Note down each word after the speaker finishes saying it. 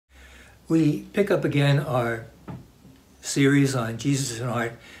We pick up again our series on Jesus and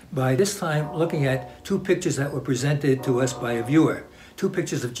art by this time looking at two pictures that were presented to us by a viewer, two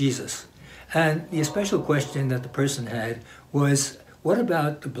pictures of Jesus. And the special question that the person had was, what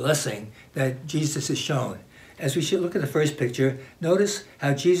about the blessing that Jesus is shown? As we should look at the first picture, notice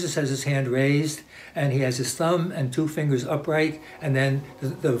how Jesus has his hand raised and he has his thumb and two fingers upright, and then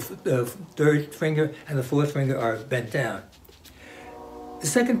the third finger and the fourth finger are bent down. The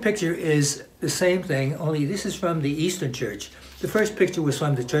second picture is the same thing, only this is from the Eastern Church. The first picture was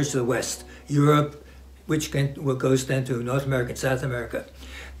from the Church of the West, Europe, which goes then to North America and South America.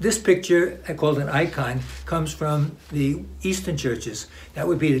 This picture, called an icon, comes from the Eastern churches. That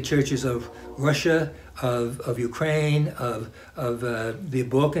would be the churches of Russia, of Ukraine, of the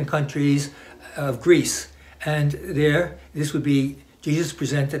Balkan countries, of Greece. And there, this would be Jesus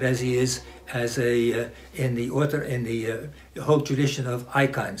presented as he is, as in the whole tradition of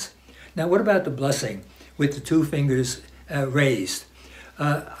icons. Now, what about the blessing with the two fingers raised?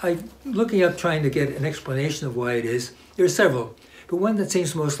 I'm looking up trying to get an explanation of why it is. There are several, but one that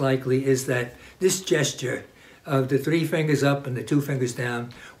seems most likely is that this gesture of the three fingers up and the two fingers down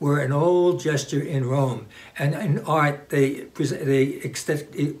were an old gesture in Rome. And in art, they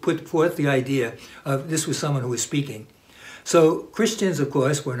put forth the idea of this was someone who was speaking. So Christians, of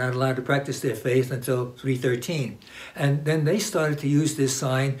course, were not allowed to practice their faith until 313. And then they started to use this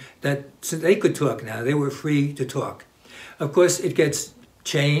sign so they could talk now. They were free to talk. Of course, it gets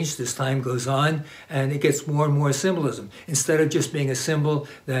changed as time goes on, and it gets more and more symbolism. Instead of just being a symbol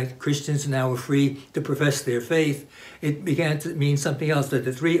that Christians now are free to profess their faith, it began to mean something else, that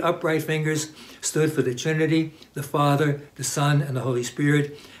the three upright fingers stood for the Trinity, the Father, the Son, and the Holy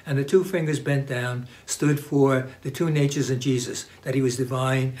Spirit, and the two fingers bent down stood for the two natures in Jesus, that he was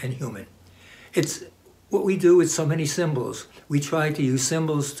divine and human. It's what we do with so many symbols. We try to use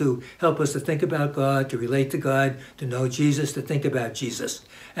symbols to help us to think about God, to relate to God, to know Jesus, to think about Jesus.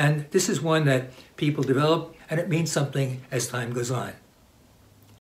 And this is one that people develop, and it means something as time goes on.